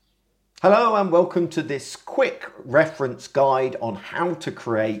Hello and welcome to this quick reference guide on how to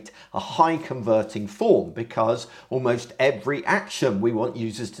create a high converting form, because almost every action we want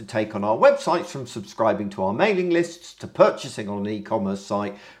users to take on our websites, from subscribing to our mailing lists to purchasing on an e-commerce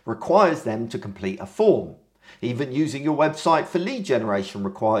site, requires them to complete a form. Even using your website for lead generation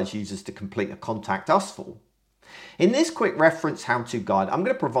requires users to complete a contact us form. In this quick reference how-to guide, I'm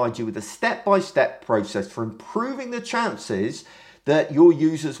going to provide you with a step-by-step process for improving the chances that your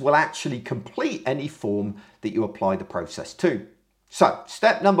users will actually complete any form that you apply the process to. So,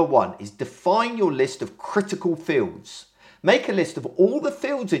 step number one is define your list of critical fields. Make a list of all the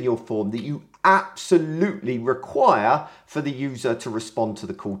fields in your form that you absolutely require for the user to respond to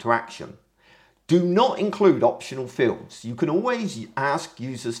the call to action. Do not include optional fields. You can always ask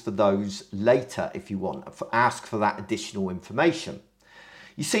users for those later if you want, ask for that additional information.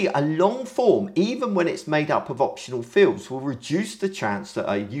 You see, a long form, even when it's made up of optional fields, will reduce the chance that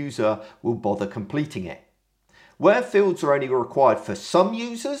a user will bother completing it. Where fields are only required for some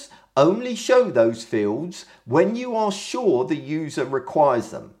users, only show those fields when you are sure the user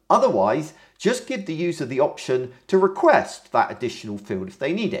requires them. Otherwise, just give the user the option to request that additional field if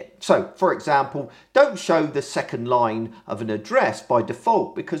they need it. So, for example, don't show the second line of an address by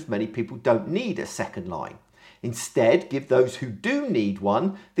default, because many people don't need a second line. Instead, give those who do need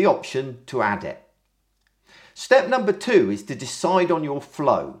one the option to add it. Step number two is to decide on your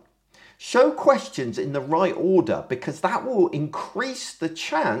flow. Show questions in the right order, because that will increase the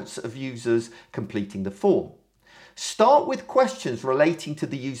chance of users completing the form. Start with questions relating to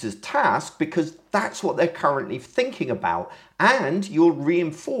the user's task, because that's what they're currently thinking about, and you'll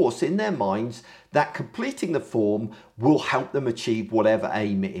reinforce in their minds that completing the form will help them achieve whatever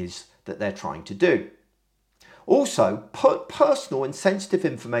aim it is that they're trying to do. Also, put personal and sensitive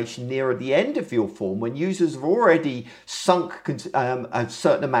information nearer the end of your form when users have already sunk a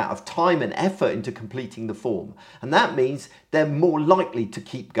certain amount of time and effort into completing the form, and that means they're more likely to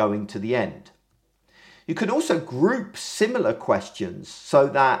keep going to the end. You can also group similar questions so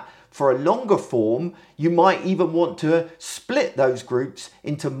that for a longer form, you might even want to split those groups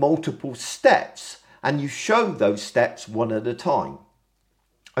into multiple steps, and you show those steps one at a time.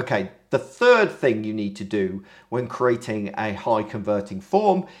 Okay, the third thing you need to do when creating a high converting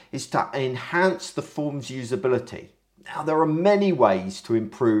form is to enhance the form's usability. Now, there are many ways to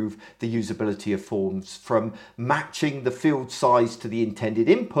improve the usability of forms, from matching the field size to the intended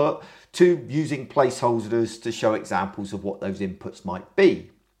input to using placeholders to show examples of what those inputs might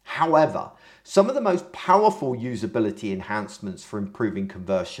be. However, some of the most powerful usability enhancements for improving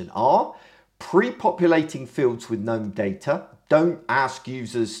conversion are pre-populating fields with known data. Don't ask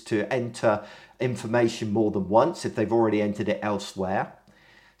users to enter information more than once if they've already entered it elsewhere.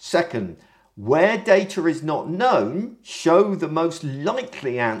 Second, where data is not known, show the most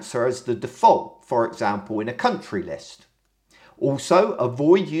likely answer as the default, for example, in a country list. Also,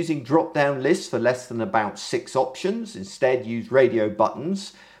 avoid using drop-down lists for less than about 6 options. Instead, use radio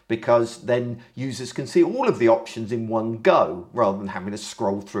buttons, because then users can see all of the options in one go, rather than having to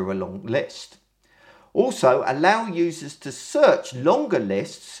scroll through a long list. Also, allow users to search longer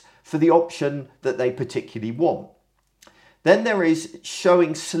lists for the option that they particularly want. Then there is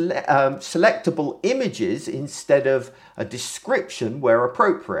showing selectable images instead of a description where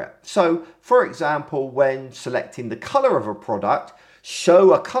appropriate. So, for example, when selecting the color of a product,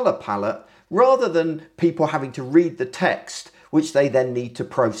 show a color palette rather than people having to read the text, which they then need to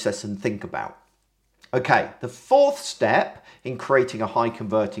process and think about. Okay, the fourth step in creating a high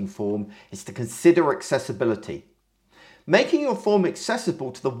converting form is to consider accessibility. Making your form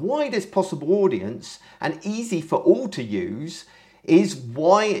accessible to the widest possible audience and easy for all to use is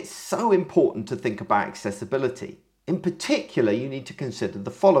why it's so important to think about accessibility. In particular, you need to consider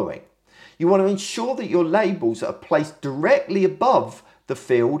the following. You want to ensure that your labels are placed directly above the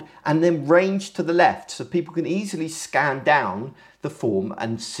field and then ranged to the left, so people can easily scan down the form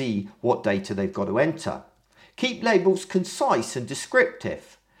and see what data they've got to enter. Keep labels concise and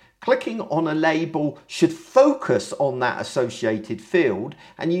descriptive. Clicking on a label should focus on that associated field,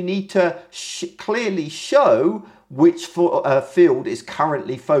 and you need to clearly show which field is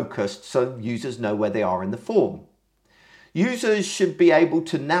currently focused so users know where they are in the form. Users should be able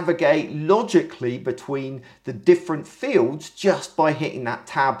to navigate logically between the different fields just by hitting that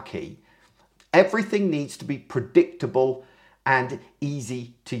tab key. Everything needs to be predictable and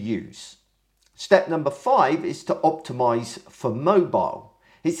easy to use. Step number 5 is to optimize for mobile.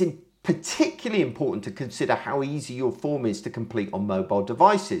 It's particularly important to consider how easy your form is to complete on mobile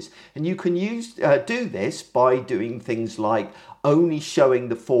devices. And you can do this by doing things like only showing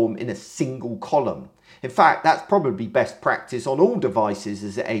the form in a single column. In fact, that's probably best practice on all devices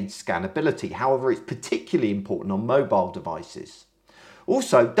as it aids scannability. However, it's particularly important on mobile devices.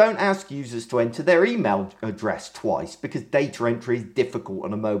 Also, don't ask users to enter their email address twice because data entry is difficult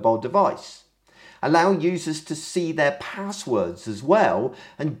on a mobile device. Allow users to see their passwords as well,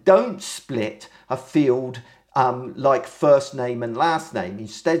 and don't split a field like first name and last name.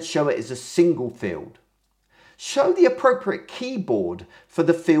 Instead, show it as a single field. Show the appropriate keyboard for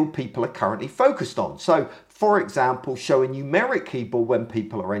the field people are currently focused on. So, for example, show a numeric keyboard when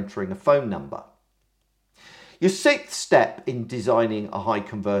people are entering a phone number. Your sixth step in designing a high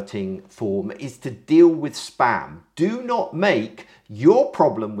converting form is to deal with spam. Do not make your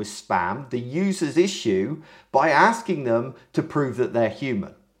problem with spam the user's issue by asking them to prove that they're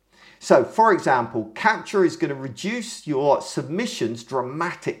human. So, for example, CAPTCHA is going to reduce your submissions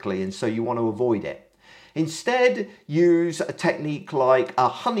dramatically, and so you want to avoid it. Instead, use a technique like a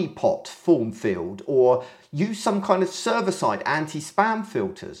honeypot form field, or use some kind of server-side anti-spam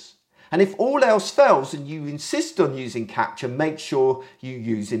filters. And if all else fails and you insist on using CAPTCHA, make sure you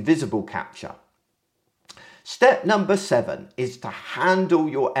use invisible CAPTCHA. Step number 7 is to handle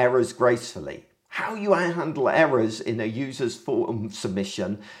your errors gracefully. How you handle errors in a user's form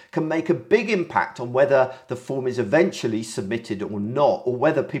submission can make a big impact on whether the form is eventually submitted or not, or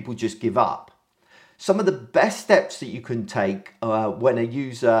whether people just give up. Some of the best steps that you can take when a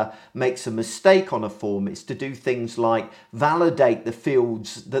user makes a mistake on a form is to do things like validate the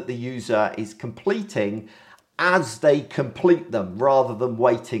fields that the user is completing as they complete them, rather than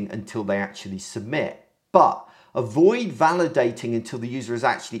waiting until they actually submit. But avoid validating until the user has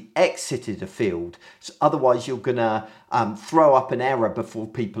actually exited a field. So otherwise, you're going to throw up an error before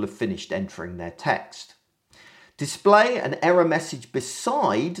people have finished entering their text. Display an error message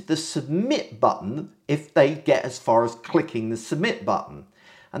beside the submit button if they get as far as clicking the submit button.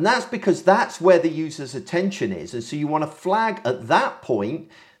 And that's because that's where the user's attention is. And so you want to flag at that point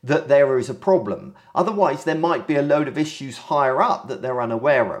that there is a problem. Otherwise, there might be a load of issues higher up that they're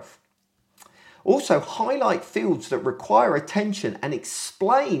unaware of. Also, highlight fields that require attention and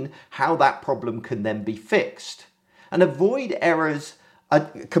explain how that problem can then be fixed. And avoid errors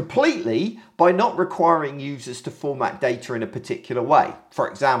completely by not requiring users to format data in a particular way. For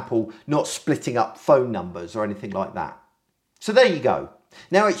example, not splitting up phone numbers or anything like that. So there you go.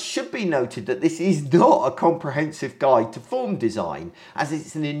 Now, it should be noted that this is not a comprehensive guide to form design, as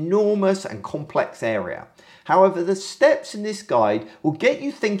it's an enormous and complex area. However, the steps in this guide will get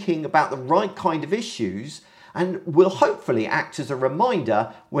you thinking about the right kind of issues and will hopefully act as a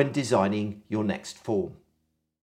reminder when designing your next form.